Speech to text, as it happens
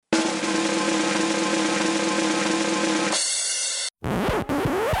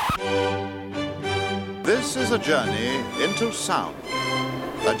is a journey into sound.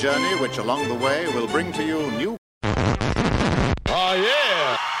 A journey which along the way will bring to you new... Oh,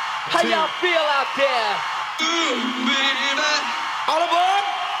 yeah! How y'all feel out there? Baby! All aboard?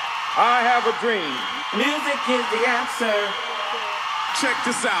 I have a dream. Music is the answer. Check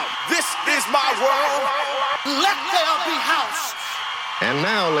this out. This is my world. Let there be house. And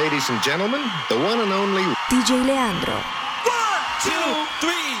now, ladies and gentlemen, the one and only DJ Leandro. 1, 2,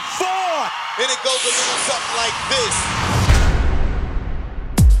 3, 4. And it goes a little something like this.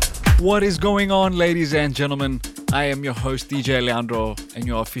 What is going on, ladies and gentlemen? I am your host, DJ Leandro, and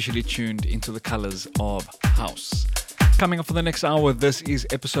you're officially tuned into the colors of house. Coming up for the next hour, this is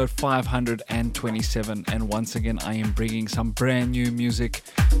episode 527, and once again, I am bringing some brand new music,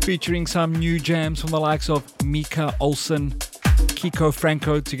 featuring some new jams from the likes of Mika Olsen, Kiko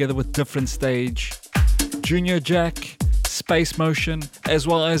Franco, together with Different Stage, Junior Jack, Space Motion, as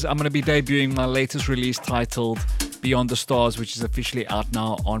well as I'm going to be debuting my latest release titled Beyond the Stars, which is officially out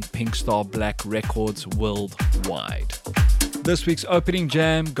now on Pink Star Black Records worldwide. This week's opening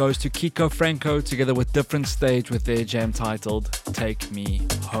jam goes to Kiko Franco together with Different Stage with their jam titled Take Me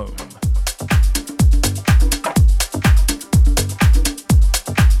Home.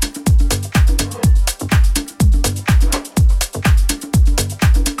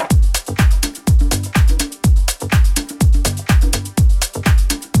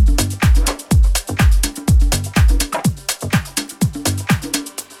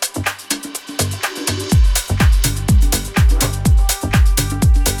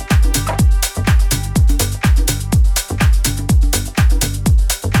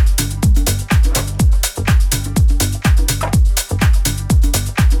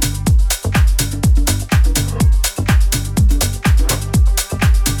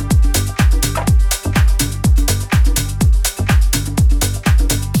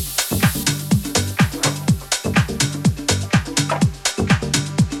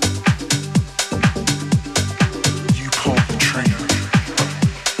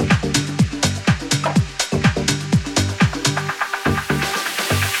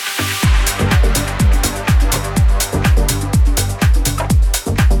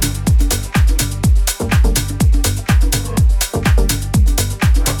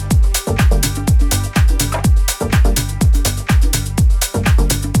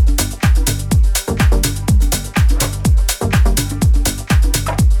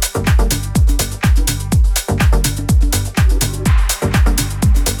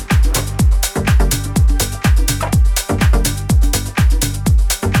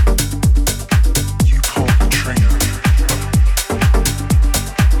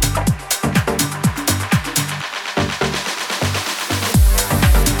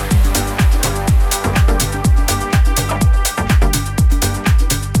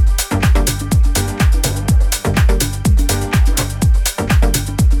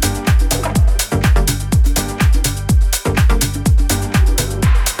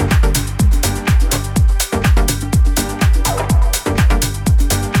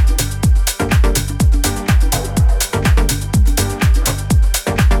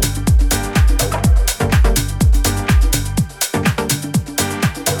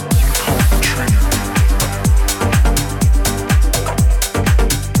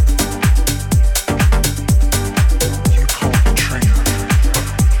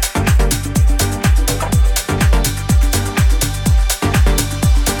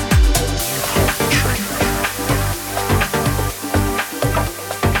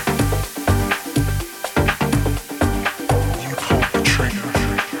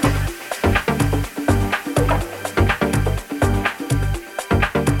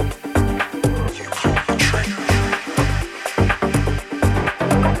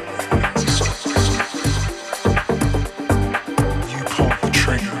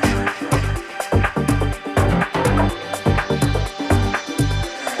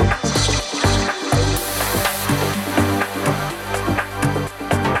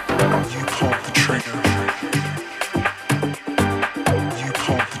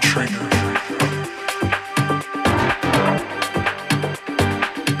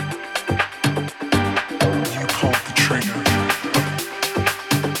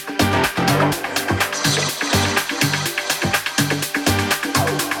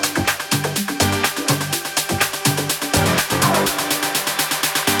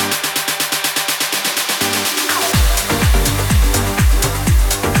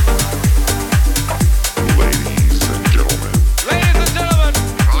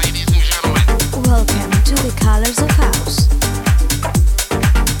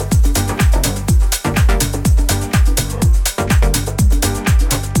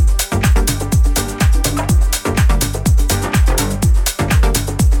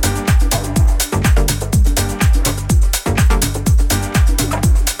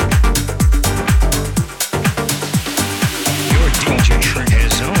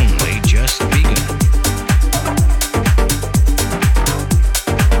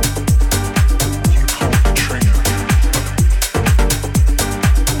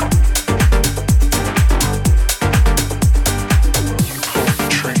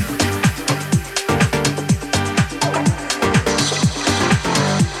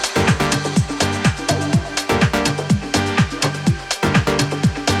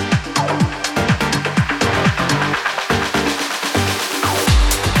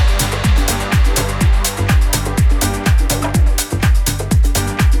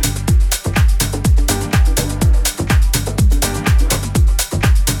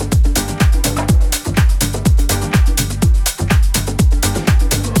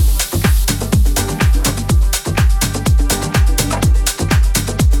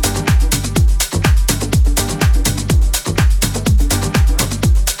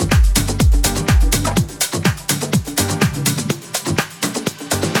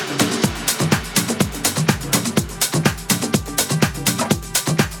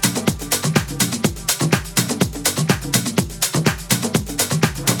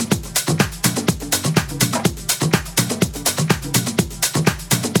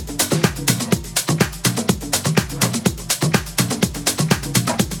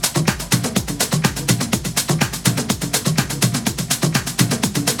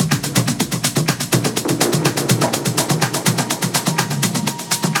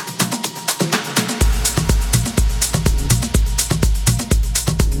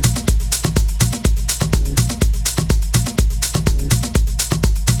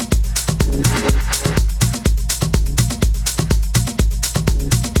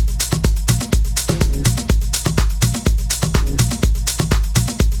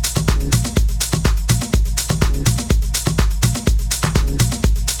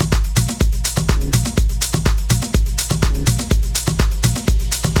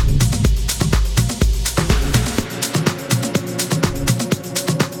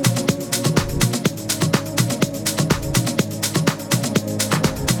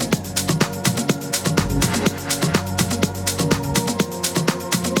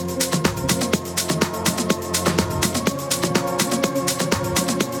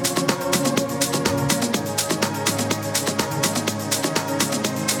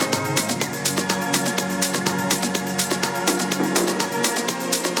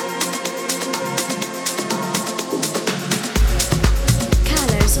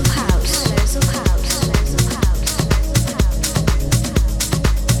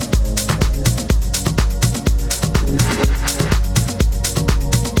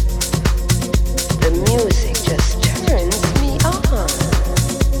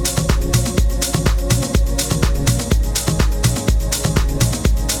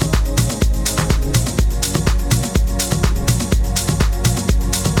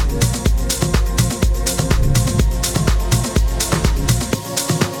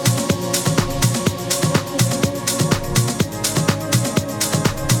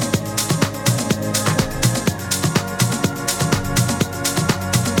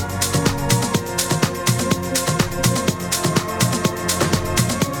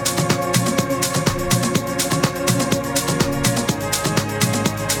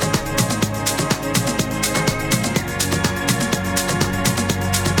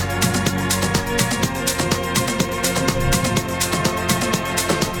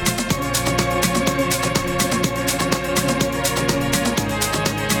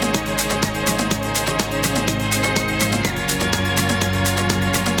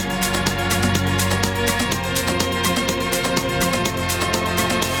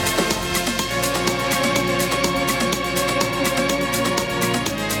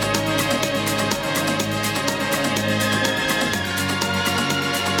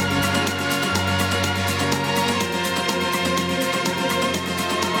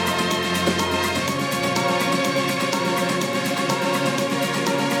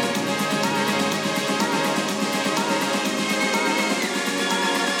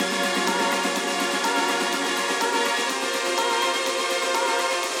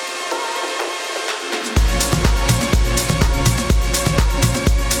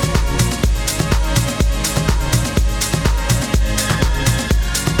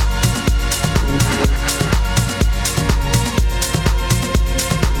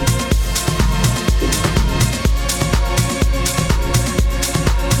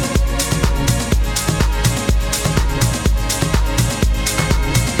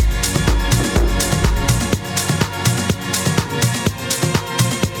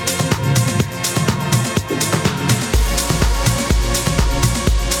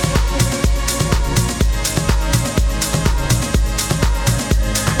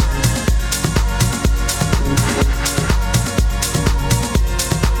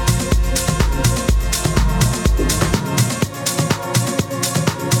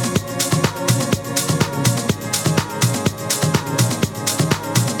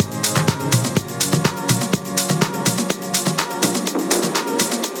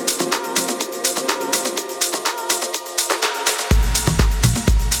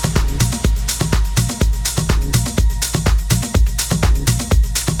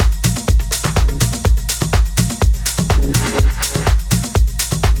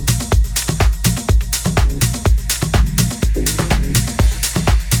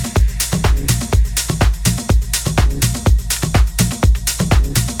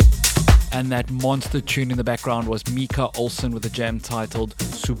 And that monster tune in the background was Mika Olsen with a jam titled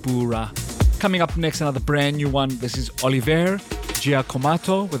Subura. Coming up next, another brand new one. This is Oliver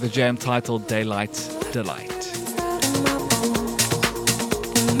Giacomato with a jam titled Daylight Delight.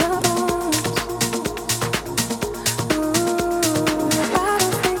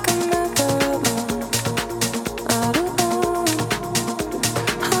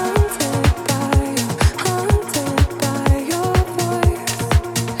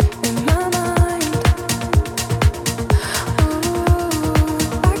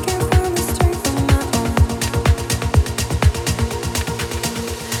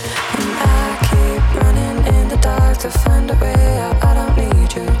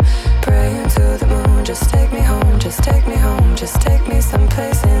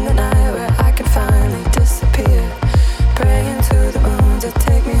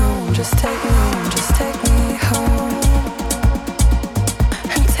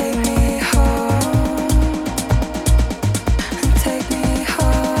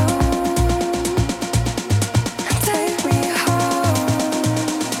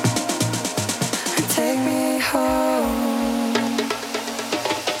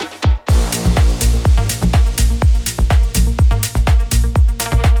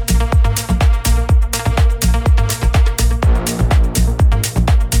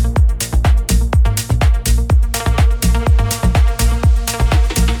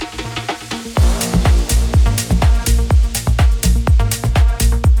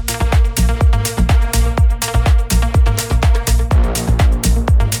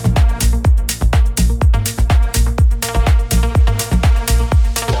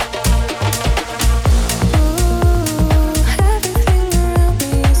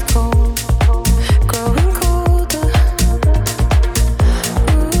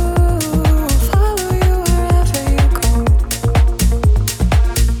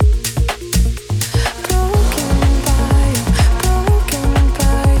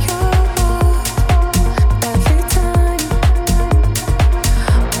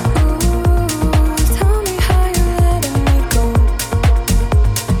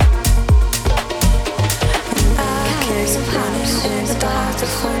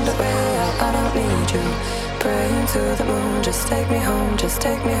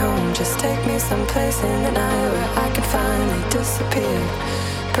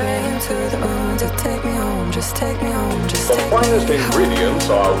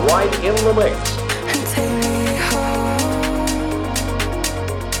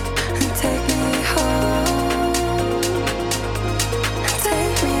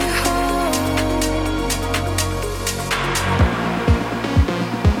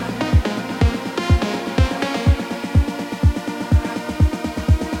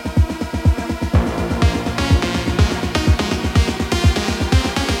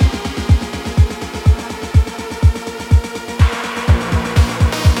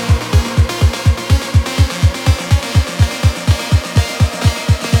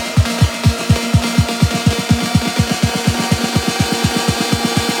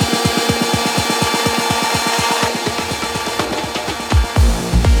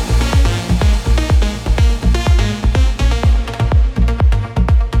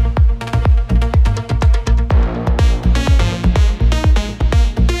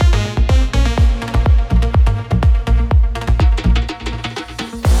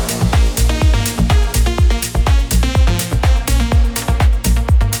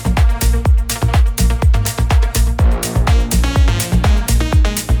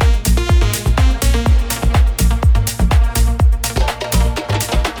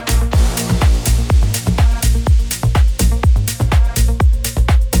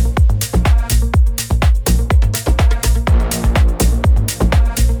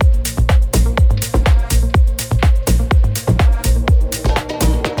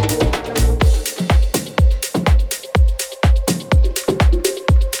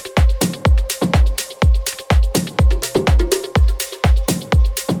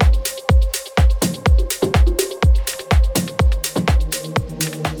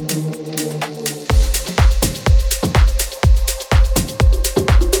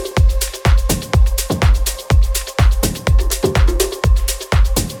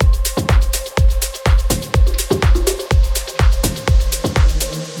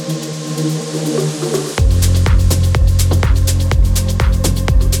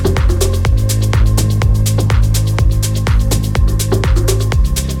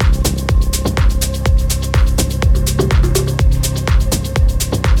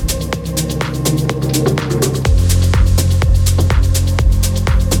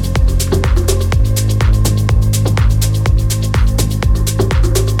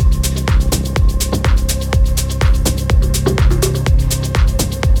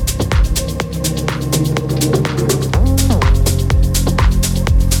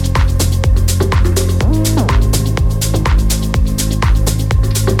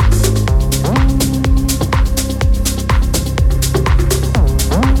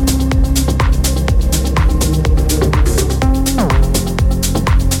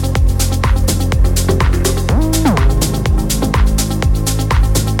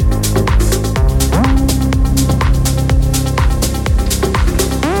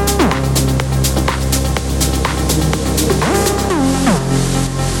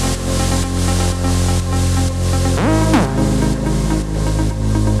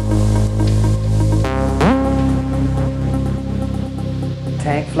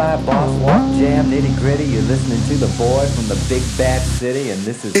 fly, boss walk, jam, nitty gritty. You're listening to the boy from the big bad city, and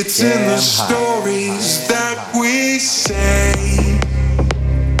this is it's Jam in the High. stories that we say,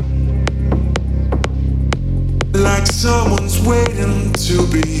 like someone's waiting to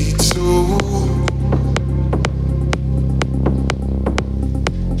be told.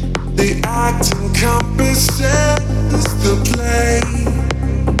 The act encompasses the play.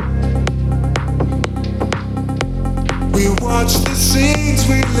 We watch the scenes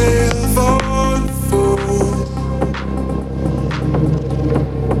we live unfold.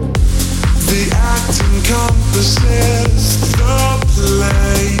 The act encompasses the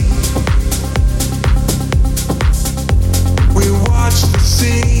play. We watch the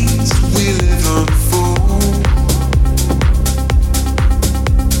scenes we live unfold.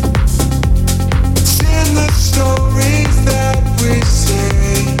 It's in the stories that we say.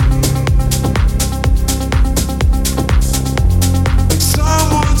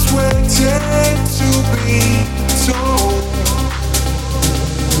 Someone's waiting to be told.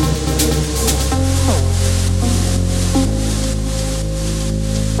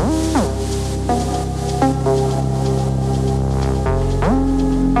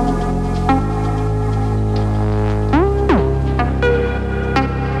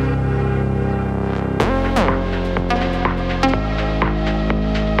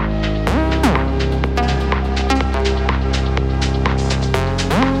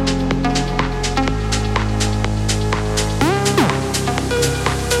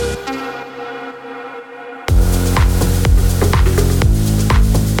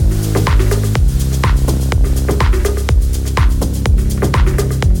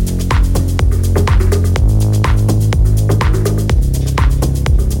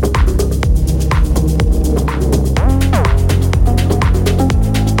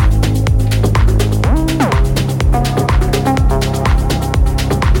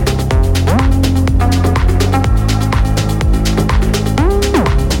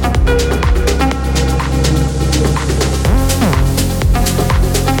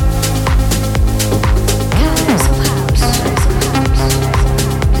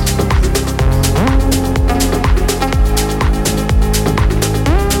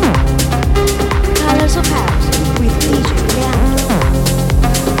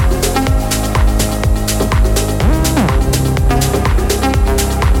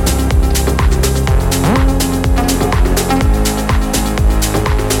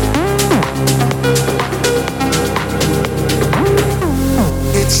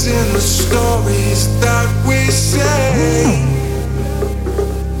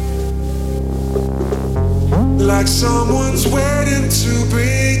 Like someone's waiting to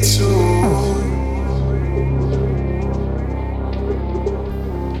be told.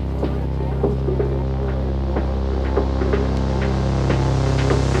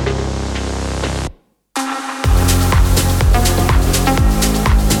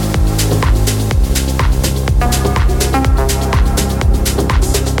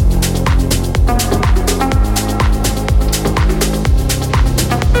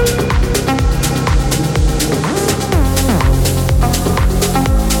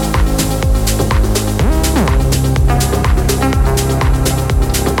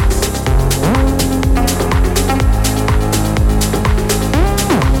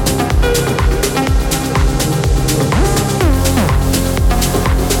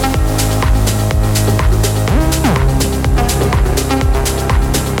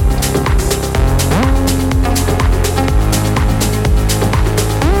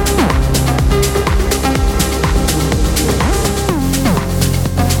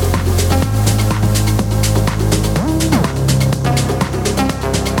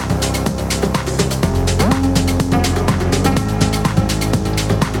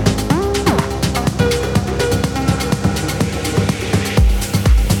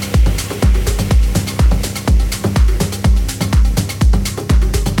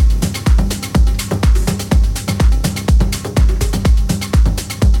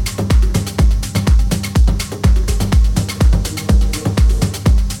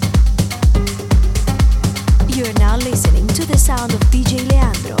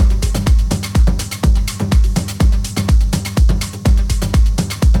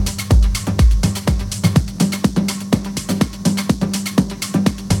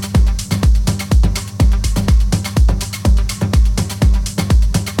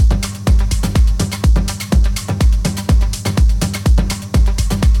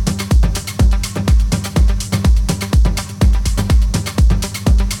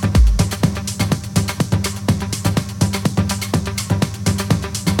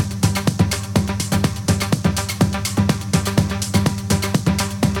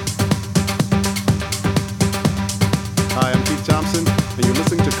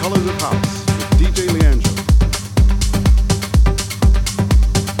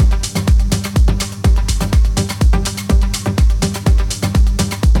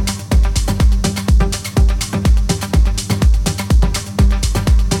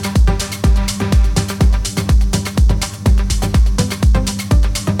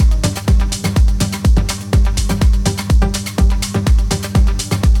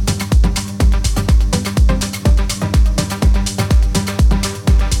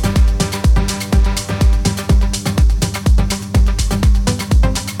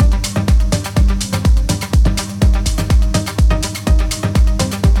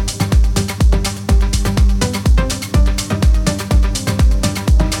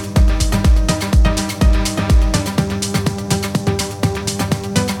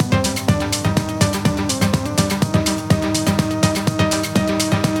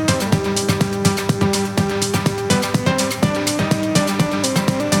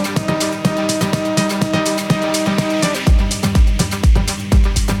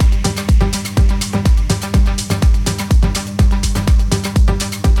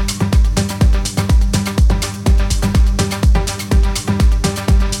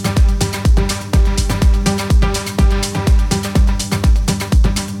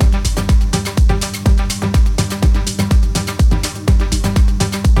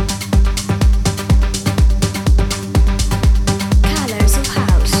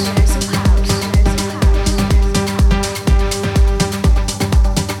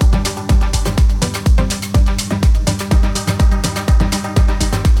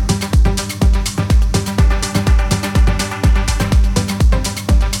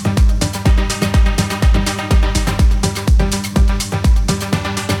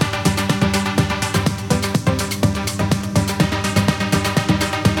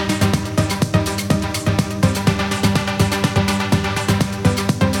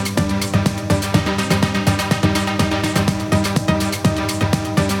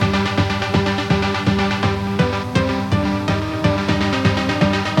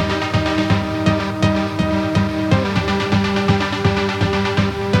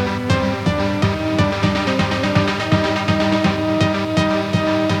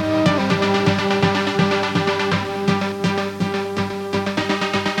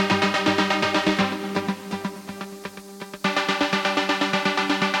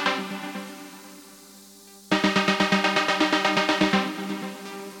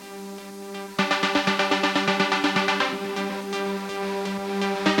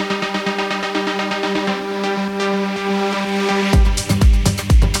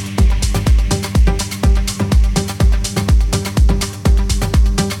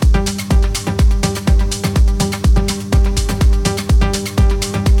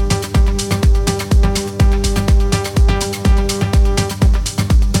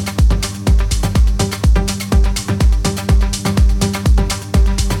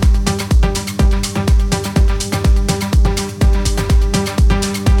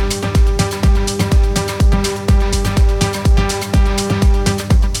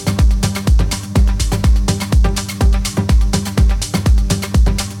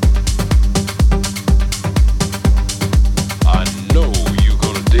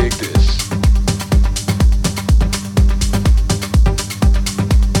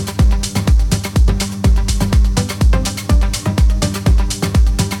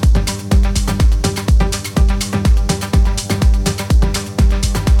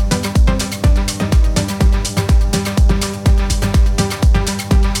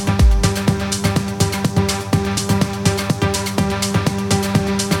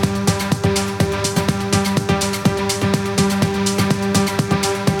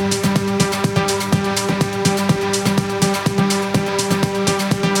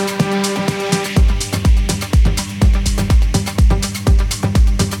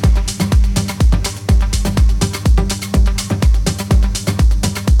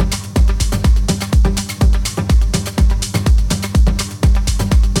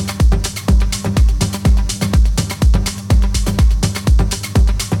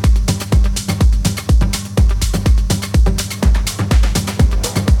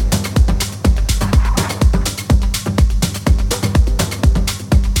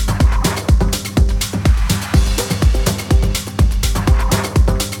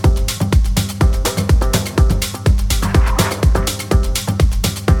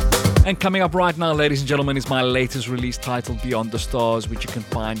 Coming up right now, ladies and gentlemen, is my latest release titled Beyond the Stars, which you can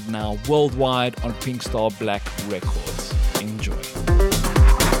find now worldwide on Pink Star Black Records. Enjoy.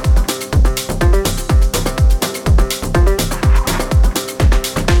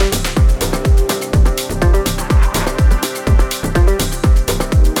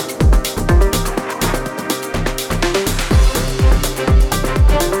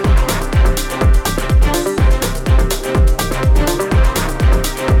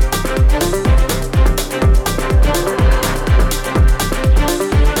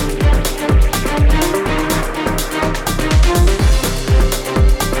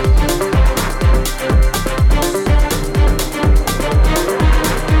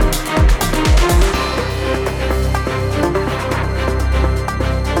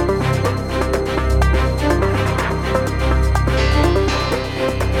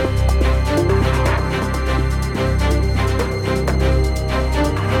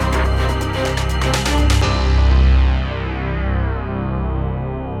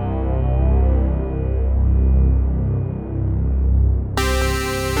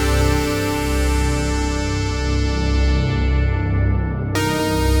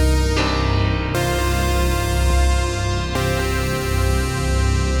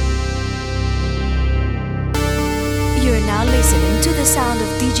 Listening to the sound of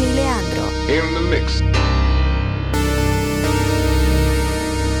DJ Leandro. In the mix.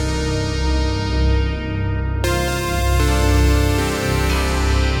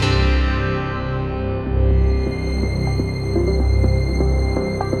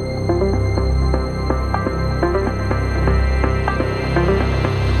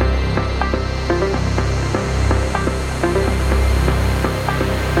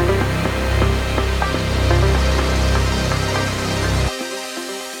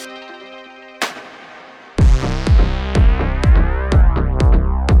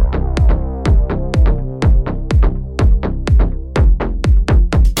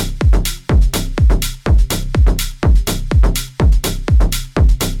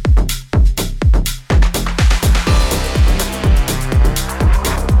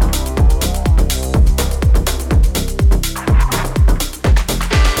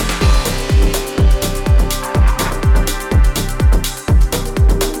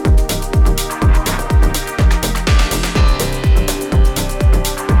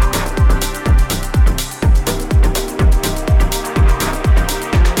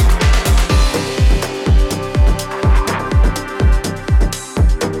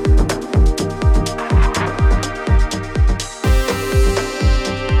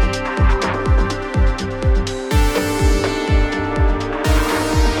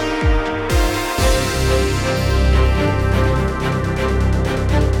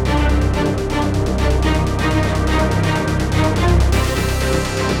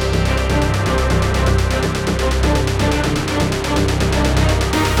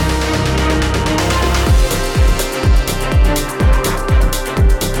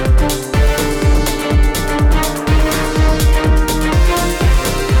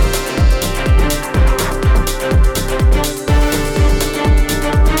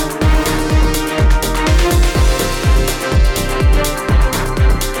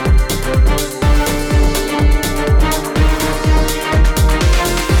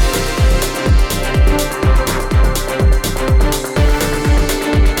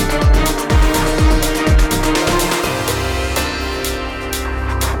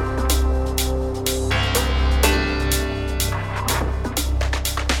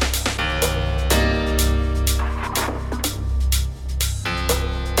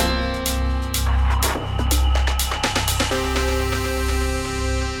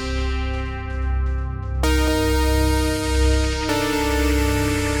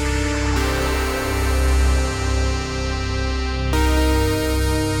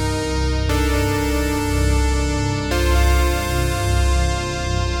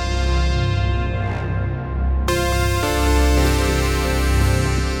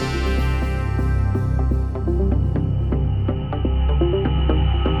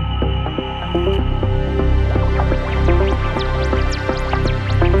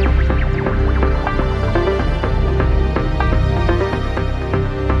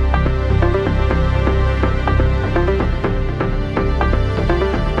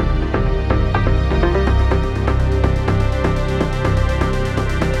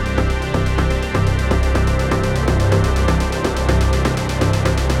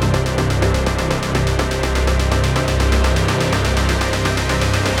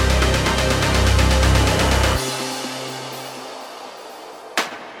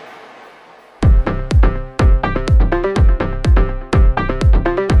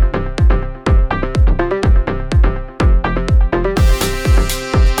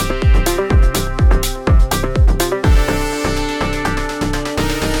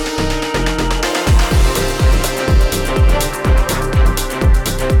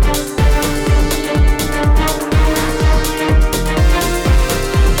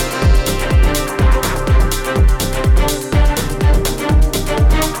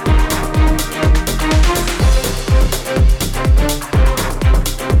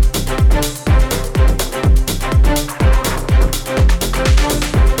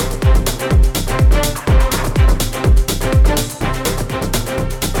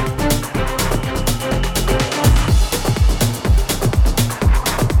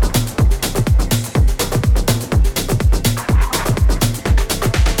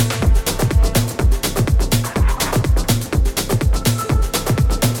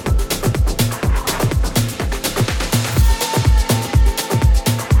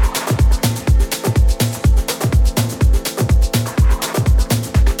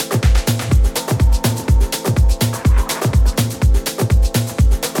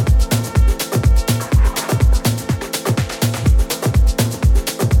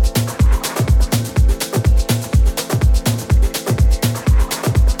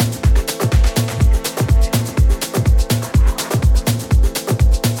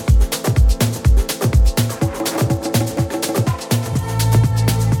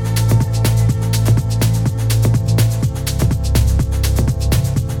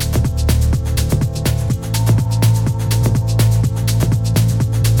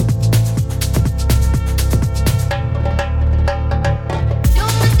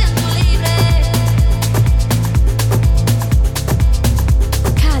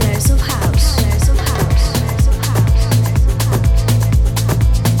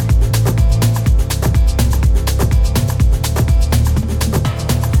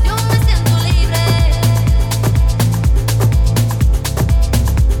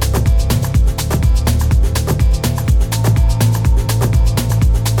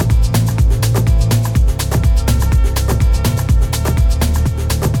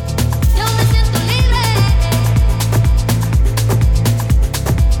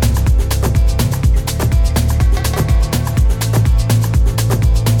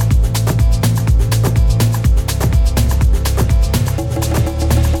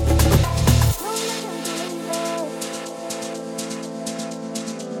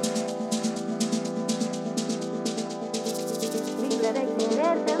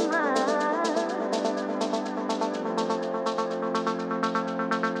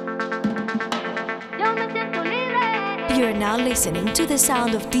 now listening to the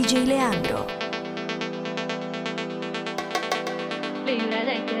sound of DJ Leandro. Libre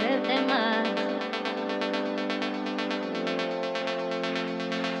de quererte más.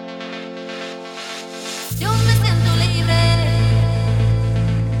 Yo me siento libre,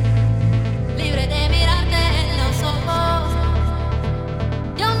 libre de mirarte en los ojos.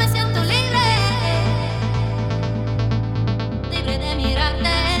 Yo me siento libre, libre de mirarte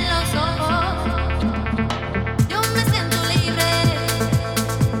en los ojos. Yo me siento libre,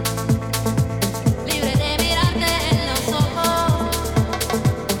 libre de mirarte en los ojos.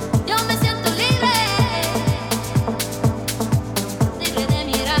 Yo me siento libre, libre de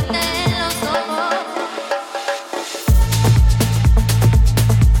mirarte en los ojos.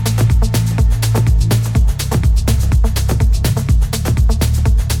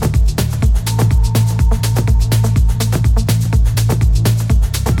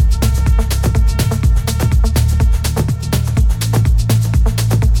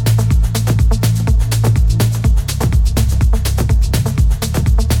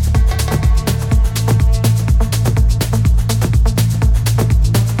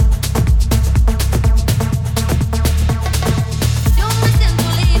 Yo me siento libre, yo me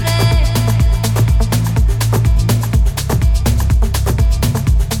siento libre.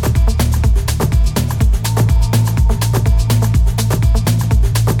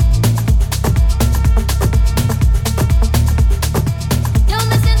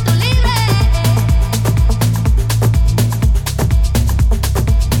 Yo me siento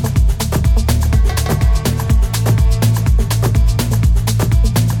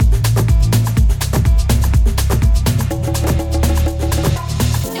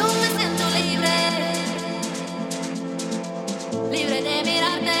libre, libre de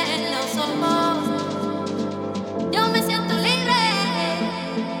mirarte en los ojos. Yo me siento libre,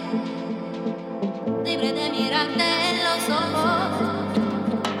 libre de mirarte en los ojos.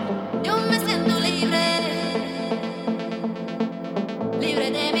 Yo me siento libre,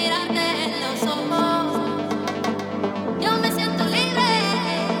 libre de mirarte en los ojos. Yo me siento libre,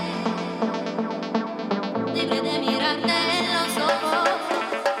 libre de mirarte en los ojos.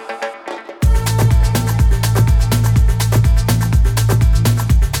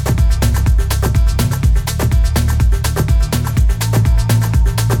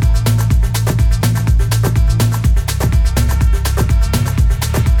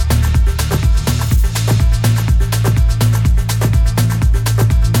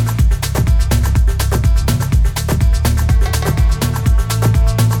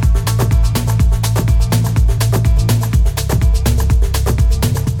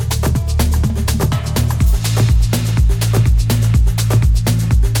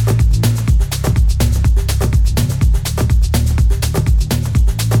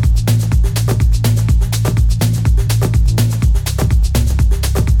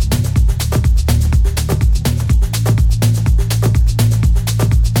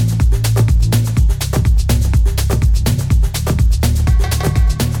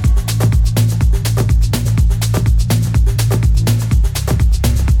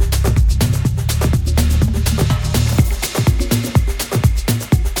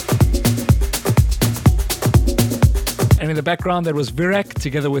 And in the background, there was Virak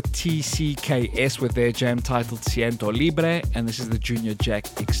together with TCKS with their jam titled Siento Libre, and this is the Junior Jack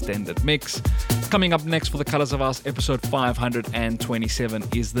extended mix. Coming up next for the Colors of House episode 527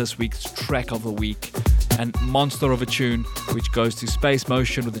 is this week's track of the week, and monster of a tune, which goes to Space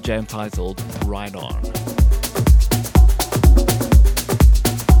Motion with the jam titled Ride On.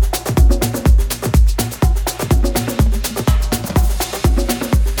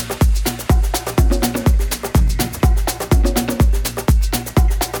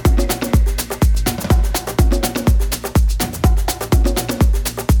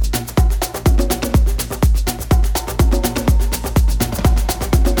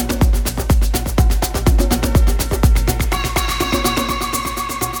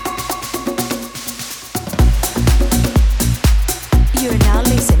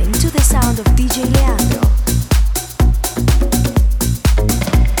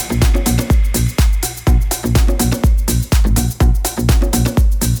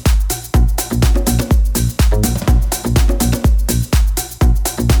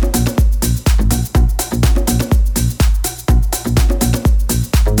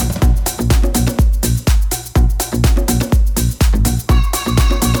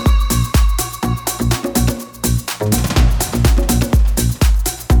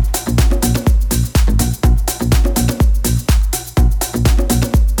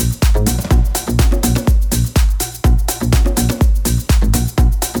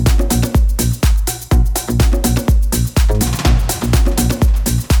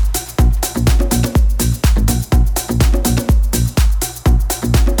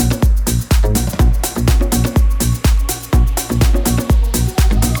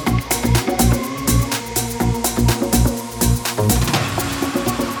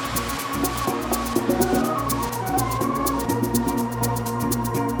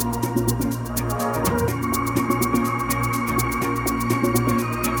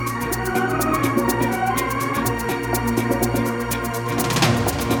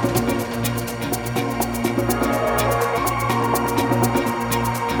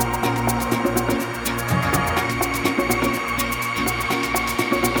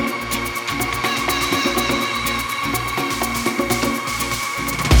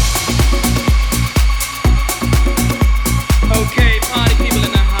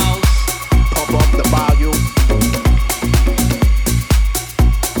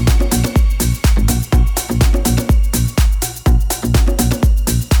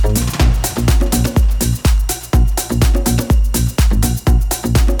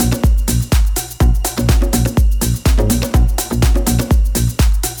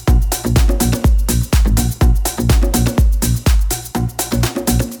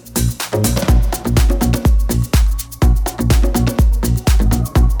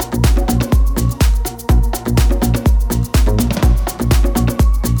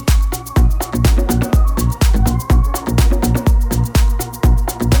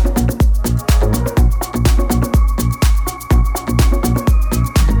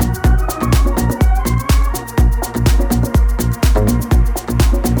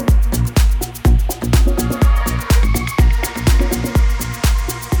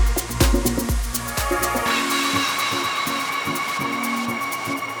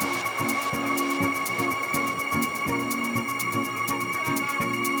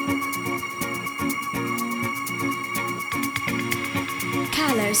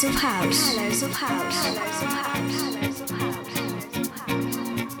 Colors of House. Colors of House. Colors of House. Colors of House.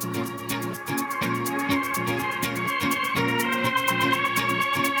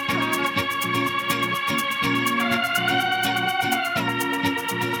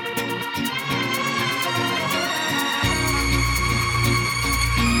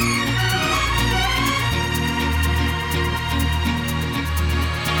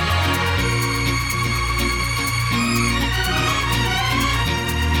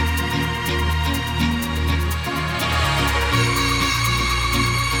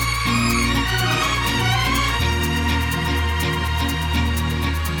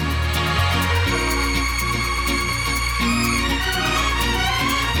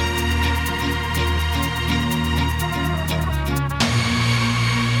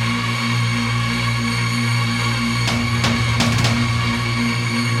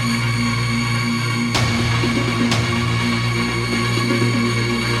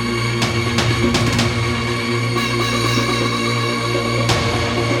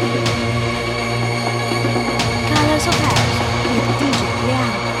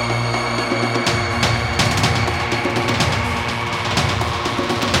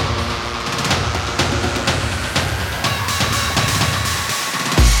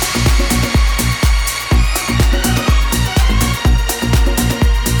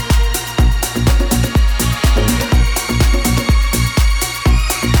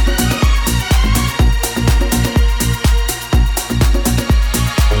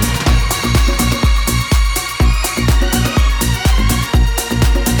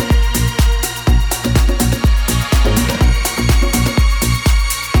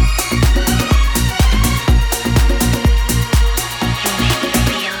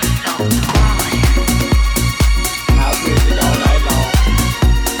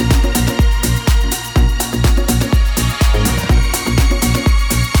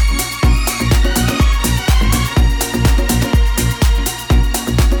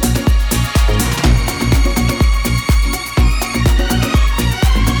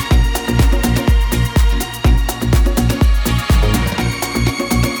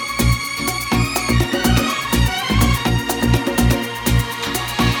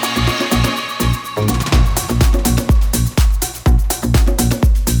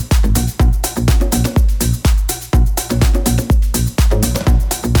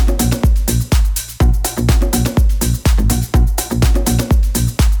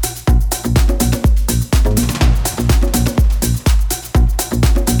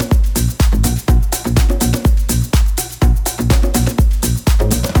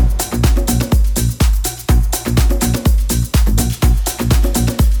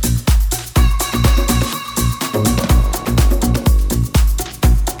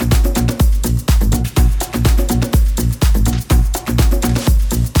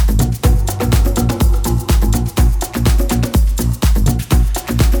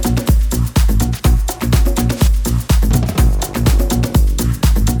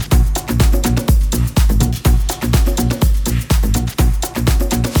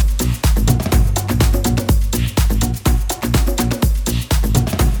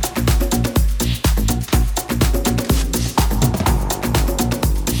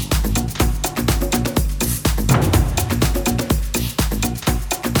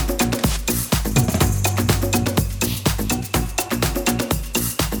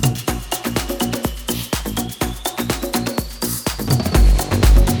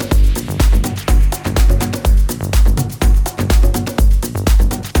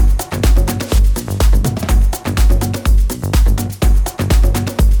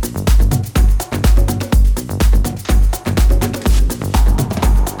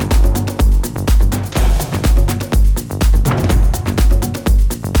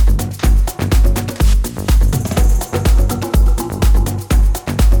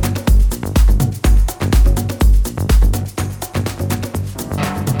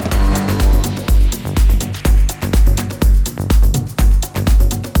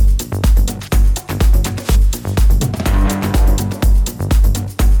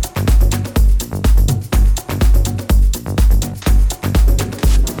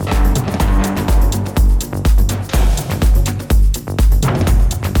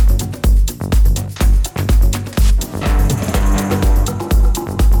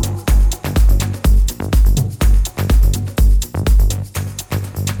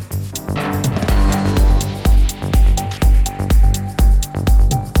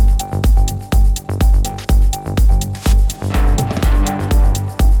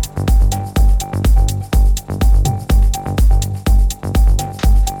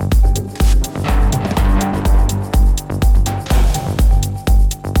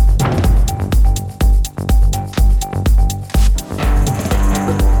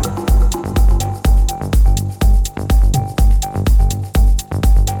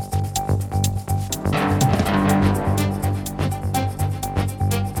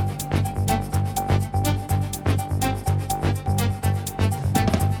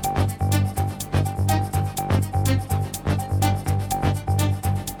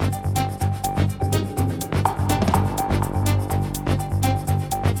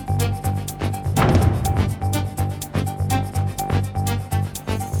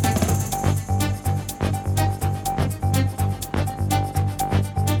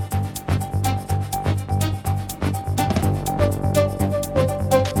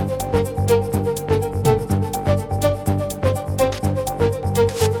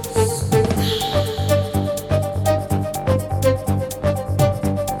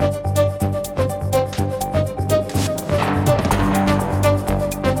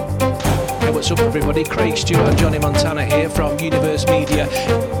 What's up, everybody? Craig Stewart and Johnny Montana here from Universe Media,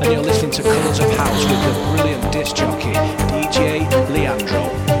 and you're listening to Colours of House with the brilliant disc jockey, DJ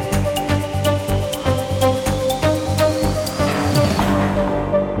Leandro.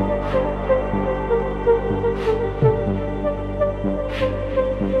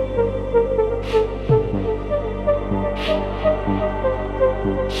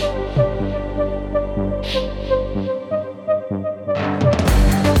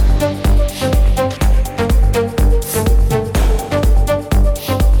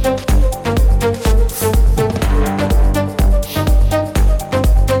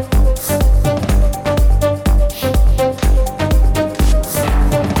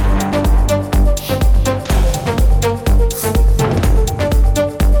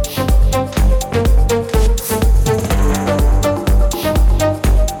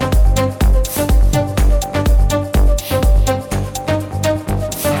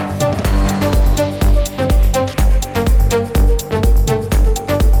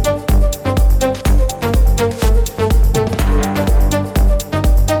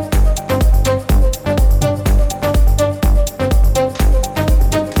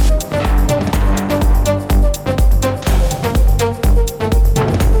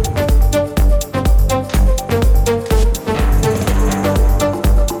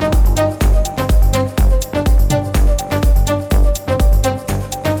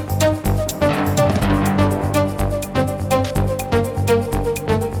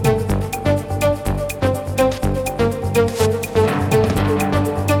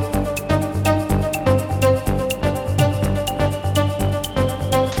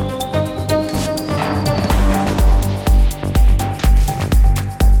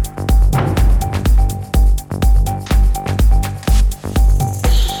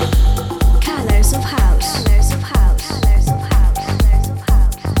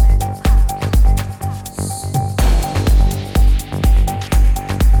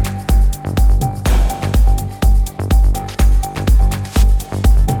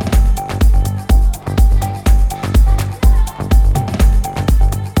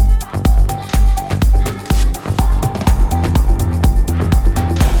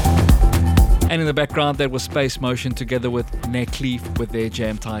 Background, that was Space Motion together with Neckleaf with their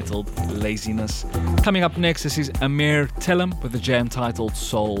jam titled Laziness. Coming up next, this is Amir Telem with the jam titled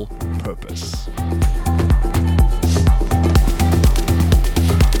Soul Purpose.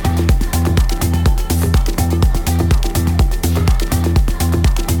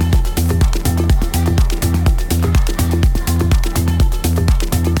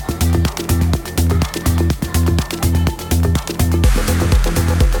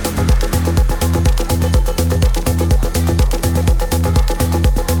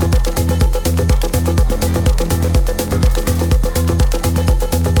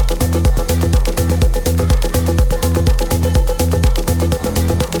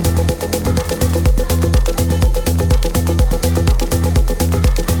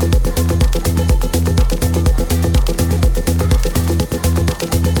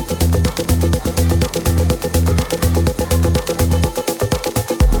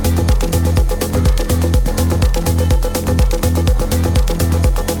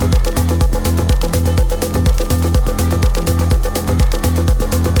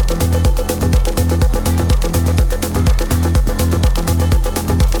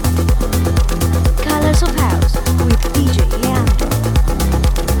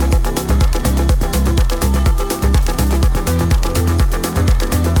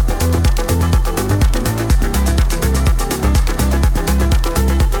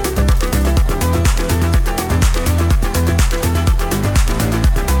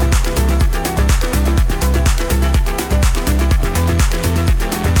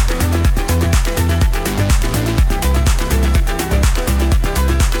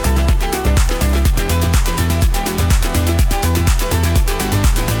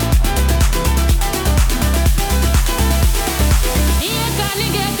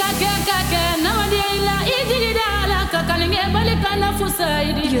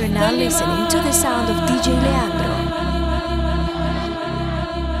 You're now listening to the sound of DJ Leandro.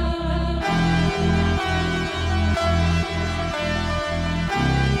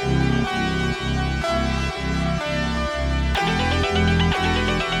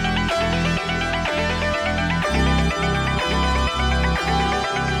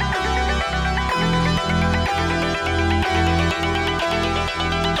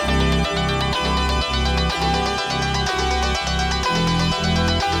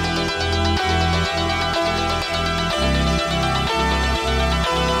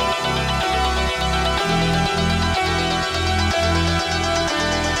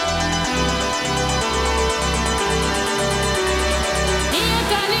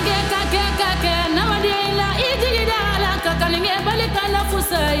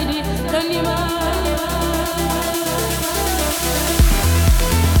 society.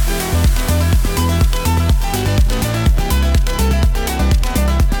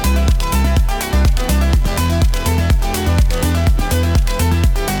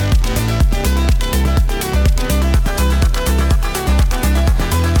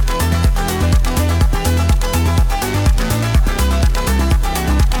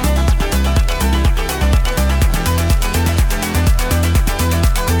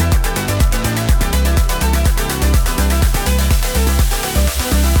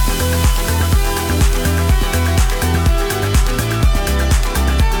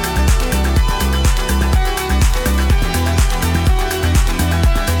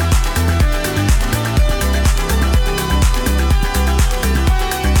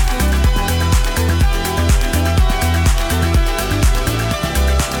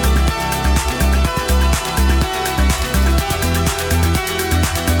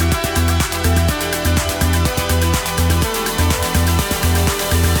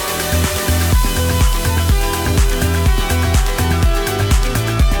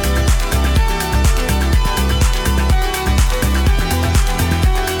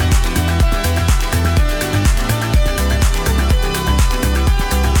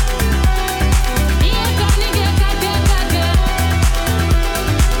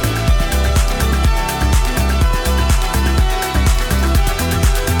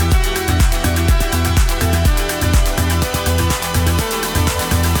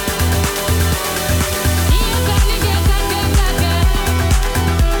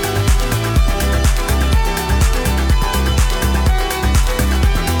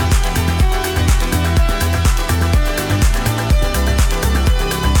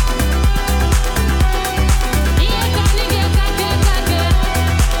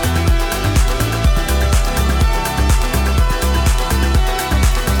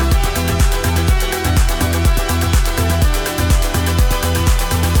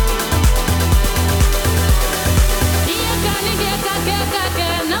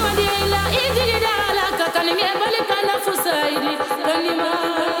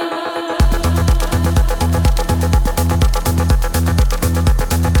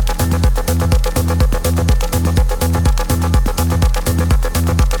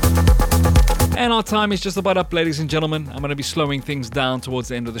 And our time is just about up, ladies and gentlemen. I'm going to be slowing things down towards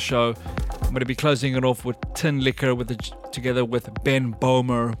the end of the show. I'm going to be closing it off with Tin Liquor together with Ben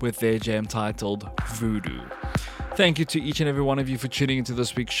Bomer with their jam titled Voodoo. Thank you to each and every one of you for tuning into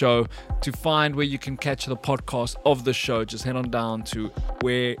this week's show. To find where you can catch the podcast of the show, just head on down to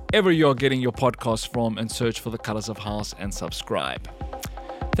wherever you're getting your podcast from and search for The Colors of House and subscribe.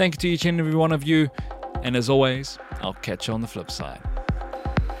 Thank you to each and every one of you. And as always, I'll catch you on the flip side.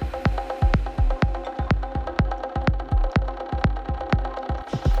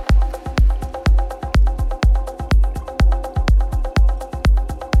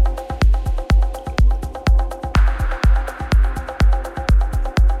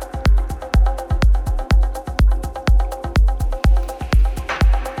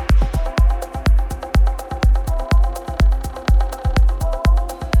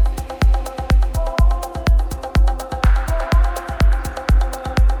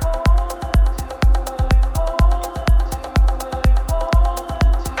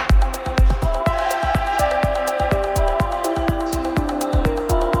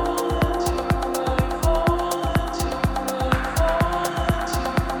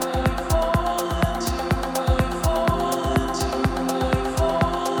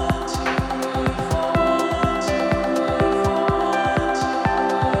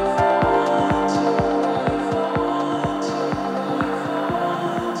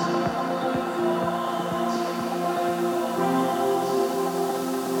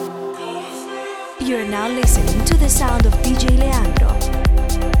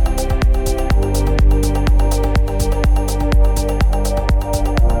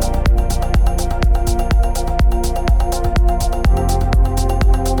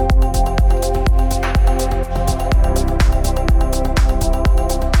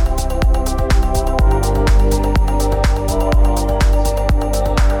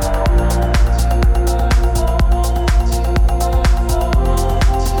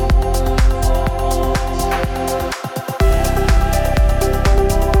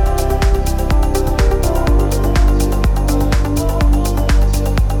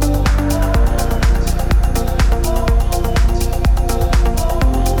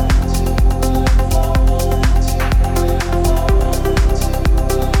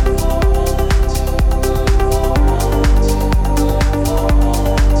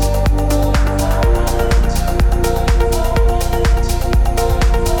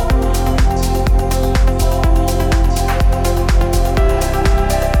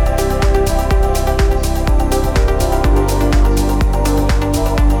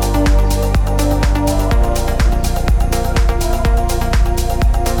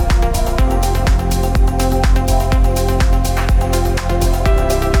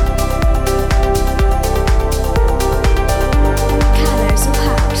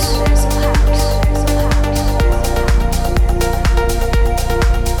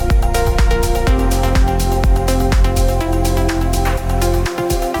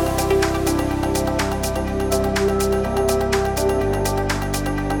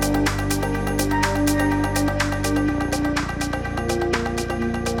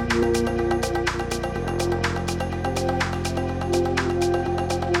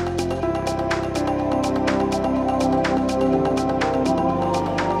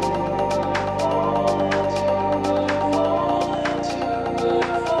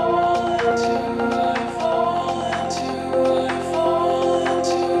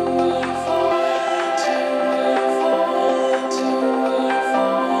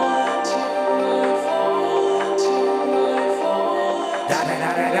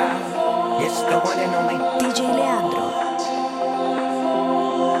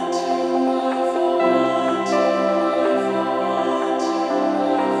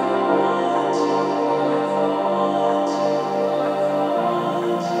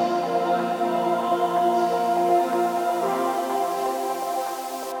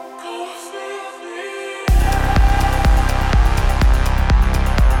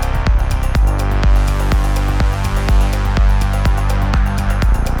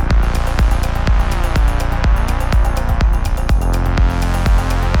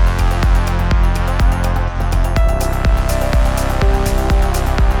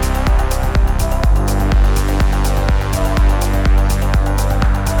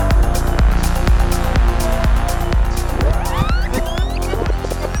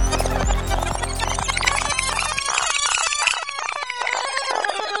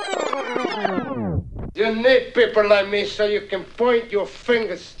 You need people like me so you can point your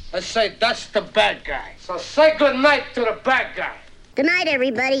fingers and say, that's the bad guy. So say good night to the bad guy. Good night,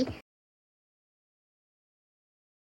 everybody.